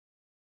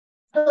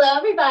Hello,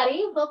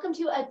 everybody. Welcome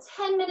to a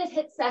 10-minute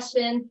HIIT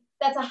session.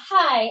 That's a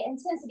high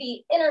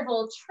intensity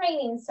interval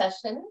training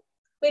session.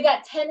 We've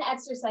got 10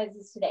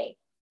 exercises today,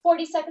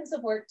 40 seconds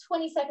of work,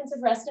 20 seconds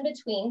of rest in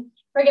between.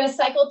 We're going to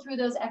cycle through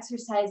those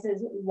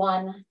exercises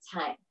one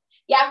time.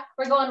 Yeah,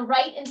 we're going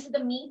right into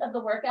the meat of the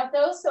workout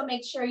though, so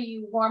make sure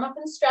you warm up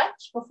and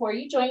stretch before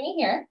you join me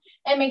here,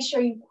 and make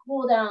sure you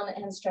cool down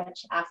and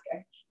stretch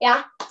after.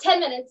 Yeah, 10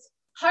 minutes,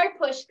 hard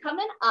push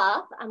coming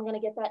up. I'm going to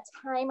get that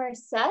timer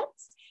set.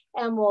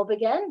 And we'll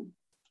begin.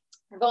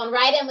 We're going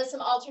right in with some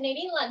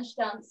alternating lunge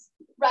jumps,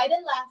 right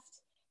and left.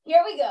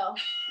 Here we go.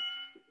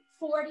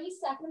 40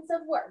 seconds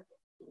of work.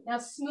 Now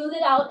smooth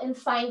it out and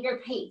find your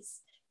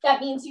pace.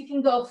 That means you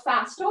can go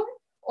faster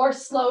or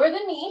slower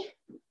than me,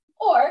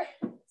 or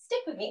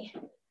stick with me.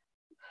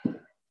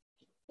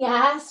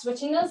 Yeah,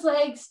 switching those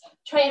legs.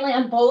 Try and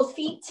land both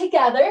feet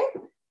together.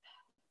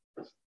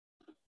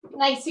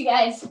 Nice, you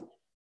guys.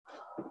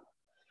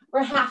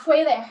 We're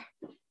halfway there.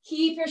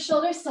 Keep your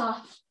shoulders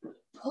soft.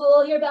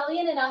 Pull your belly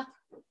in and up.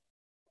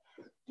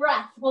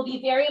 Breath will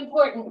be very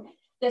important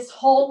this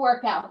whole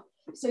workout.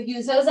 So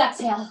use those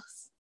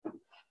exhales.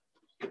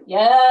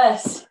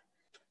 Yes.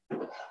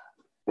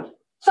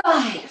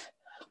 5,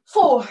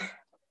 4,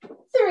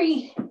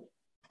 3,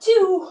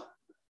 2,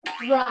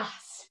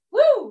 rest.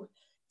 Woo!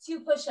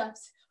 2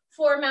 push-ups,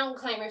 4 mountain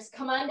climbers.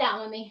 Come on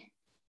down with me.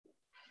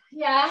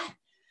 Yeah.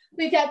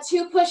 We've got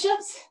 2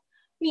 push-ups.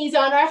 Knees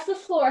on or off the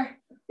floor.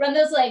 Run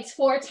those legs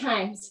 4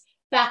 times.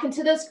 Back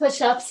into those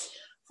push-ups.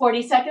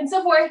 40 seconds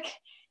of work.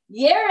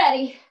 Get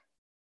ready.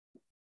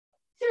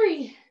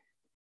 3,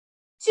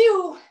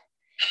 2.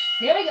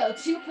 Here we go.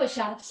 2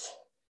 push-ups.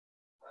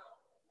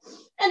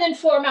 And then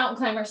 4 mountain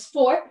climbers.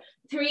 4,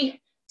 3,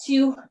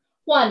 2,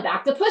 1.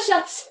 Back to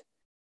push-ups.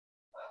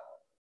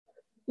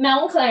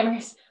 Mountain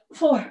climbers.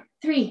 4,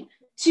 3,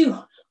 2,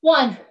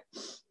 1.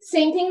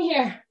 Same thing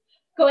here.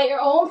 Go at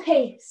your own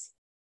pace.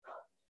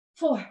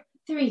 4,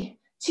 3,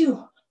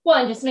 2,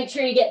 1. Just make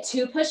sure you get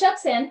 2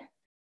 push-ups in.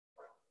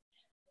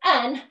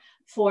 And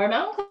 4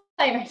 mountain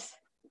climbers.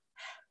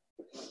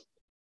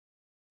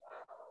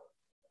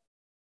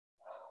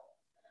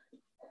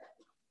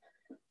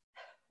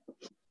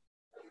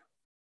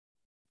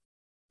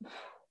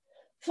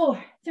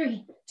 4,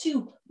 3,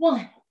 2,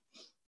 1.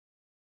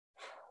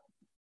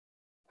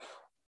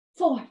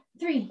 4,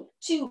 3,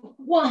 2,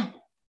 1.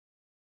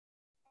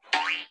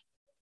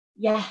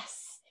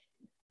 Yes.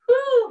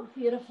 Woo,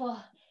 beautiful.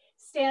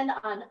 Stand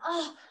on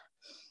up.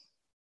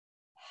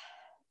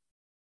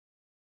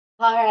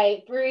 All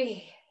right,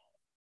 breathe.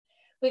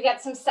 We got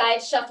some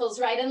side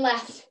shuffles right and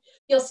left.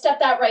 You'll step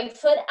that right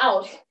foot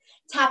out.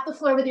 Tap the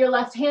floor with your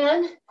left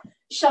hand.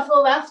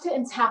 Shuffle left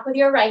and tap with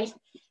your right.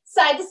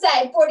 Side to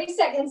side, 40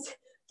 seconds.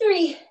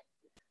 3,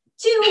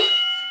 2,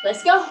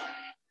 let's go.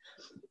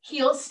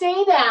 Heels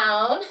stay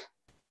down.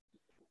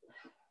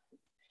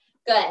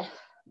 Good.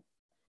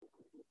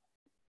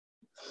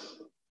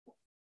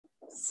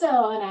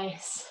 So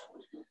nice.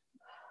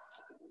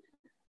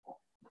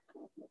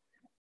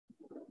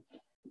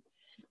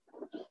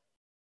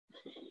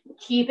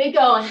 Keep it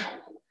going.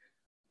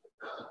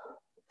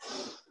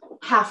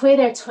 Halfway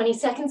there, 20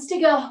 seconds to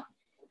go.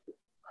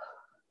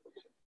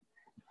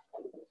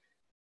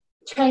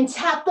 Try and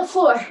tap the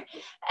floor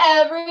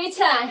every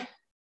time.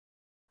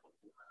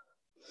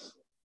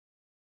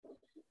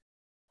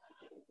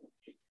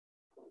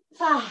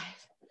 5,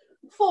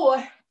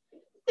 4,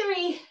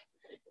 3,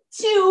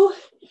 2,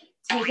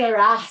 take a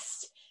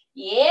rest.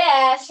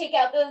 Yeah, shake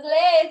out those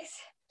legs.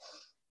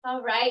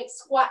 All right,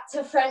 squat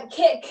to front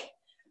kick.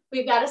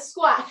 We've got a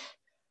squat.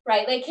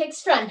 Right leg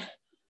kicks front.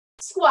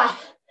 Squat.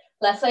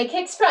 Left leg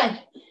kicks front.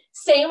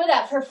 Staying with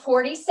that for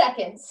 40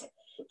 seconds.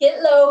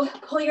 Get low,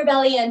 pull your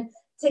belly in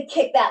to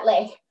kick that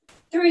leg.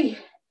 3,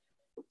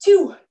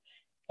 2,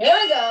 here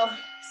we go.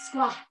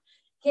 Squat,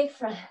 kick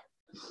front.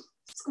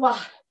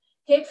 Squat,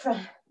 kick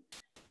front.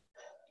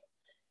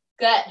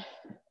 Good.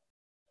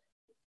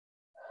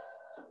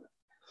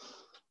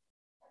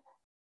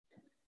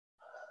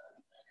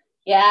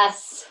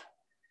 Yes.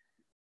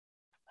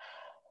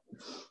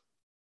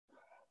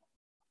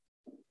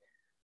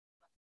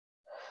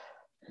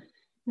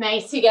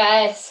 Nice, you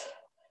guys.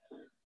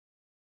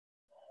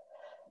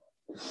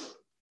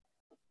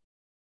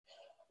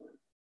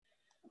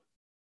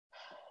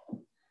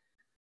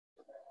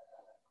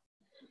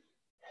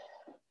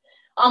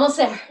 Almost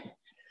there.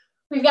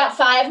 We've got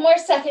 5 more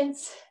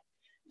seconds.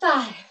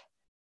 5,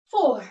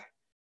 4,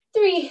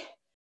 3,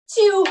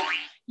 2.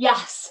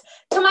 Yes.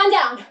 Come on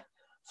down.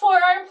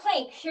 Forearm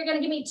plank. You're going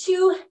to give me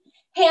 2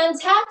 hand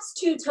taps,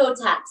 2 toe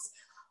taps.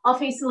 I'll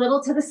face a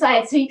little to the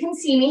side so you can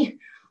see me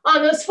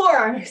on those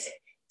forearms.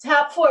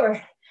 Tap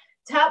forward,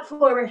 tap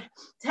forward,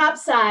 tap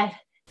side,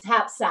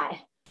 tap side.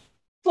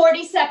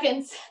 40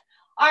 seconds.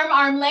 Arm,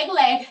 arm, leg,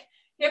 leg.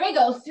 Here we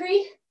go.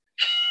 3,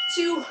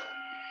 2,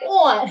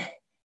 1.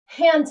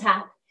 Hand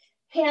tap,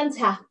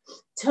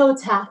 toe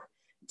tap,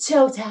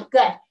 toe tap.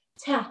 Good.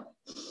 Tap,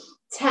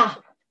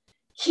 tap.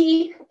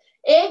 Keep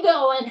it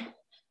going,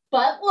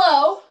 butt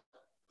low.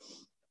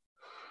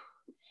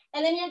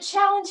 And then your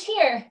challenge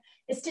here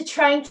is to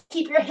try and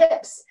keep your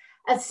hips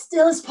as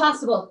still as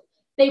possible.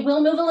 They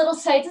will move a little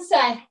side to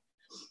side,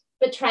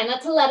 but try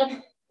not to let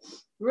them.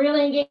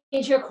 Really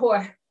engage your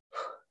core.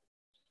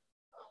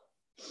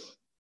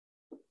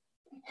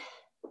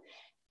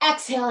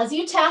 Exhale as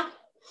you tap.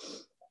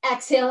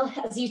 Exhale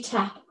as you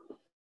tap.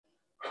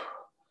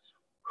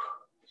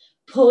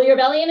 Pull your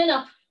belly in and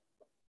up.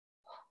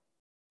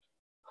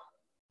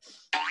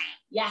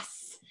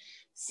 Yes.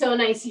 So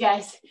nice, you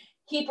guys.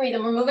 Keep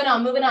breathing. We're moving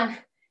on, moving on.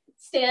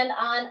 Stand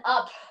on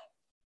up.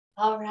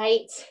 All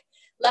right.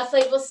 Left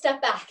leg will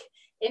step back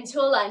into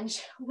a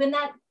lunge. When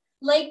that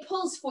leg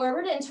pulls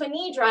forward into a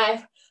knee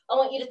drive, I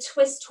want you to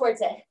twist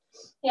towards it.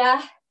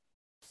 Yeah?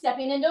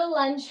 Stepping into a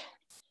lunge,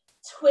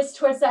 twist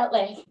towards that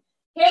leg.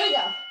 Here we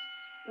go.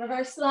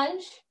 Reverse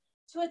lunge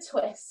to a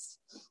twist.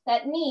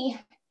 That knee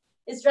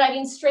is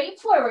driving straight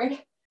forward.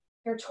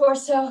 Your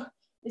torso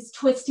is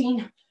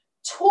twisting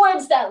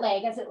towards that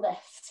leg as it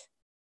lifts.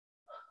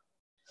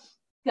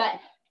 Good.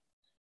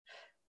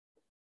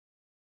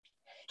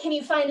 Can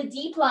you find a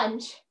deep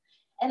lunge?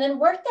 And then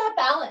work that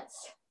balance.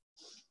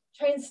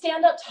 Try and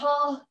stand up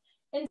tall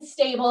and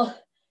stable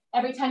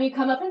every time you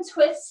come up and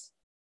twist.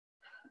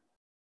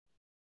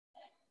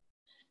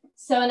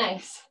 So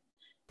nice.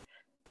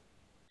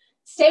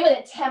 Stay with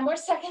it, 10 more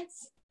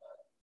seconds.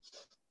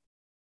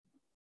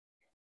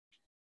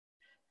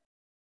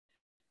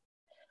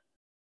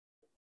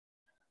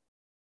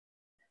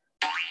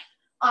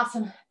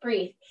 Awesome,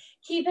 breathe.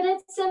 Keeping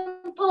it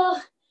simple,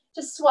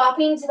 just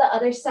swapping to the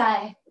other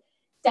side.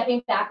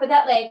 Stepping back with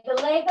that leg.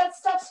 The leg that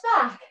steps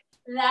back,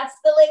 that's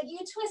the leg you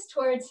twist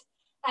towards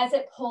as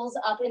it pulls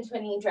up into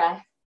a knee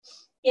drive.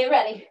 Get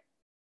ready.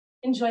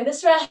 Enjoy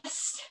this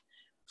rest.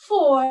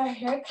 4,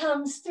 here it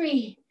comes.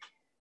 3,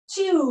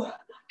 2,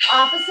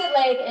 opposite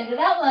leg into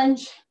that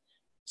lunge.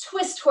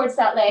 Twist towards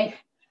that leg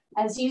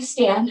as you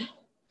stand.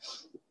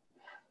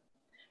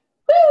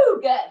 Woo,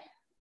 good.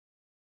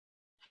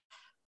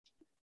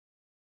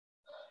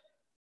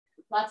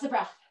 Lots of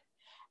breath.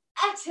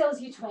 Exhale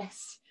as you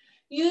twist.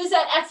 Use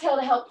that exhale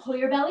to help pull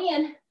your belly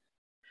in.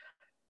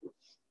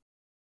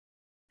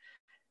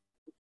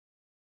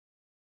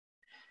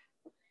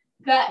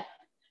 Good.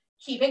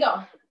 Keep it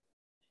going.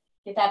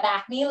 Get that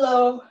back knee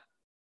low.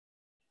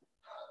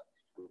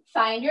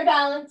 Find your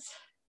balance.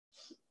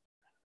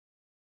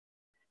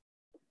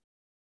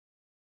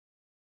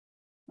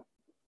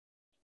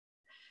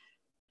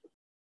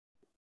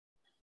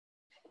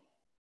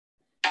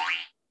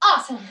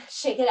 Awesome.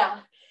 Shake it out.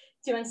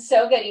 Doing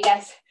so good, you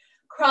guys.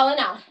 Crawling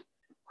out.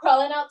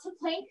 Crawling out to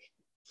plank.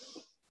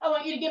 I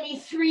want you to give me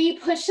 3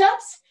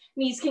 push-ups.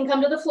 Knees can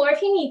come to the floor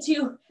if you need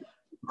to.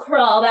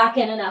 Crawl back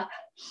in and up.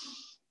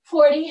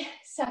 40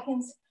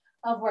 seconds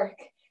of work.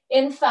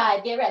 In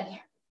 5, get ready.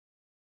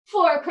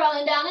 4,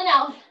 crawling down and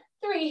out.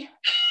 3,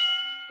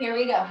 here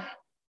we go.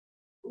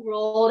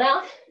 Roll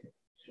down,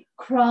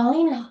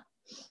 crawling out.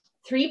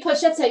 3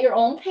 push-ups at your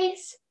own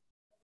pace.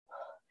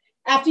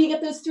 After you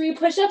get those 3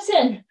 push-ups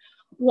in,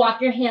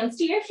 walk your hands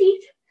to your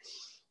feet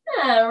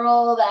and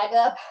roll back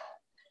up.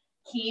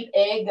 Keep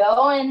it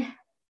going.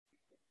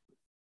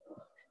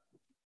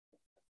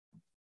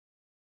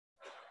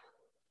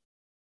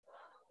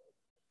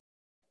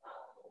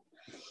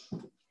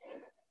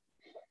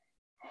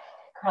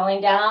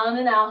 Crawling down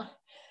and out.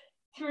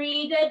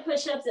 3 good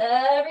push-ups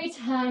every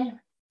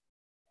time.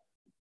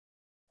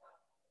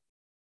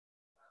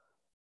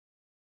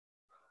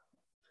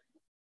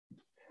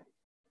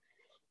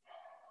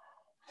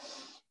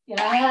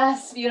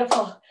 Yes,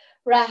 beautiful.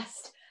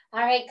 Rest.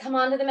 All right, come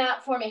onto the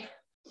mat for me.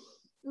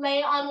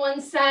 Lay on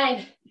one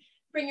side.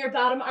 Bring your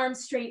bottom arm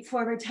straight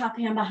forward, top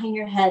hand behind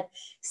your head.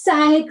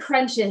 Side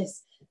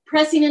crunches.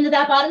 Pressing into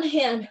that bottom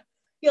hand.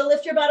 You'll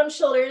lift your bottom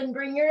shoulder and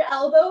bring your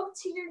elbow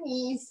to your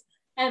knees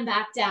and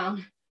back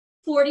down.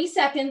 40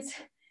 seconds.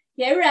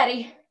 Get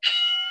ready.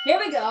 Here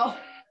we go.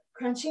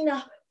 Crunching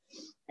up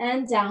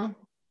and down.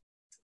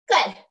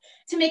 Good.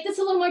 To make this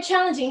a little more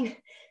challenging,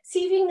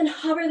 see if you can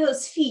hover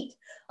those feet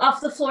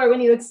off the floor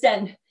when you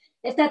extend.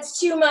 If that's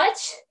too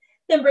much,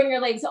 then bring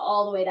your legs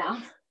all the way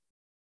down.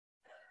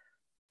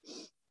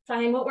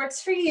 Find what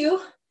works for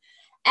you.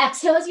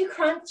 Exhale as you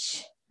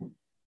crunch.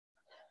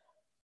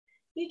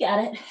 You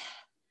got it.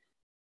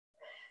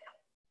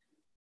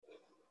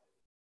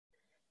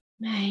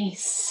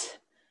 Nice.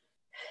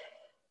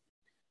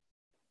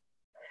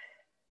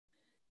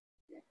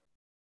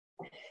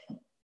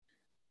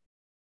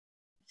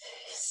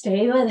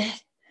 Stay with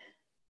it.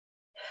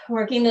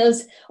 Working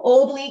those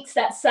obliques,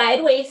 that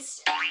side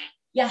waist.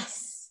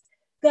 Yes.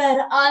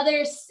 Good.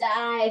 Other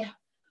side.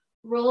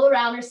 Roll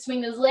around or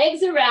swing those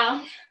legs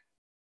around.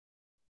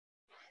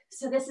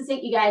 So this is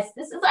it, you guys.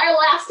 This is our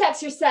last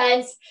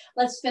exercise.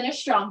 Let's finish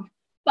strong.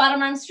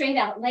 Bottom arm straight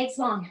out, legs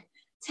long.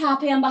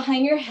 Top hand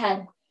behind your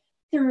head.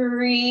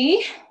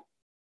 3,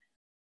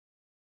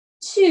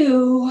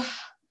 2,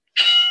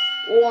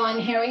 1.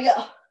 Here we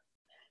go.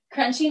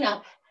 Crunching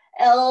up.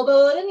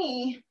 Elbow to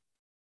knee.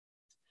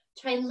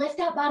 Try and lift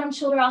that bottom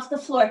shoulder off the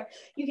floor.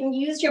 You can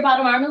use your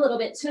bottom arm a little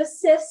bit to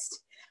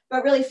assist,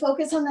 but really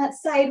focus on that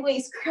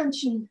sideways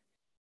crunching.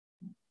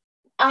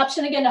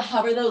 Option again to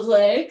hover those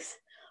legs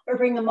or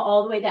bring them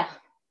all the way down.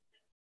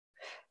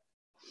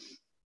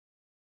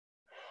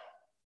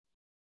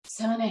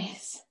 So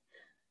nice.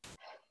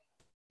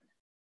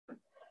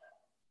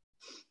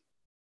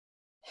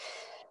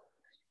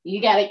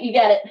 You got it, you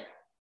got it.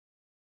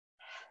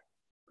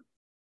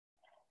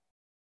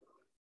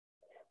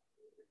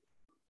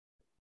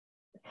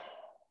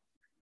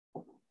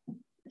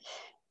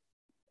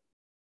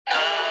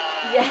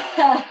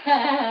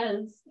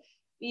 Yes,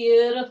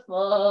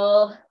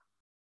 beautiful.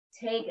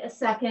 Take a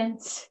second.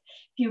 If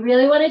you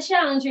really want to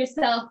challenge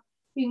yourself,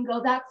 you can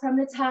go back from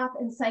the top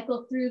and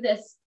cycle through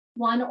this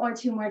 1 or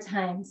 2 more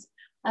times.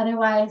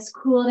 Otherwise,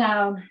 cool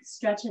down,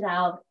 stretch it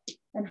out,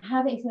 and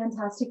have a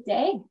fantastic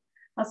day.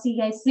 I'll see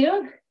you guys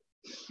soon.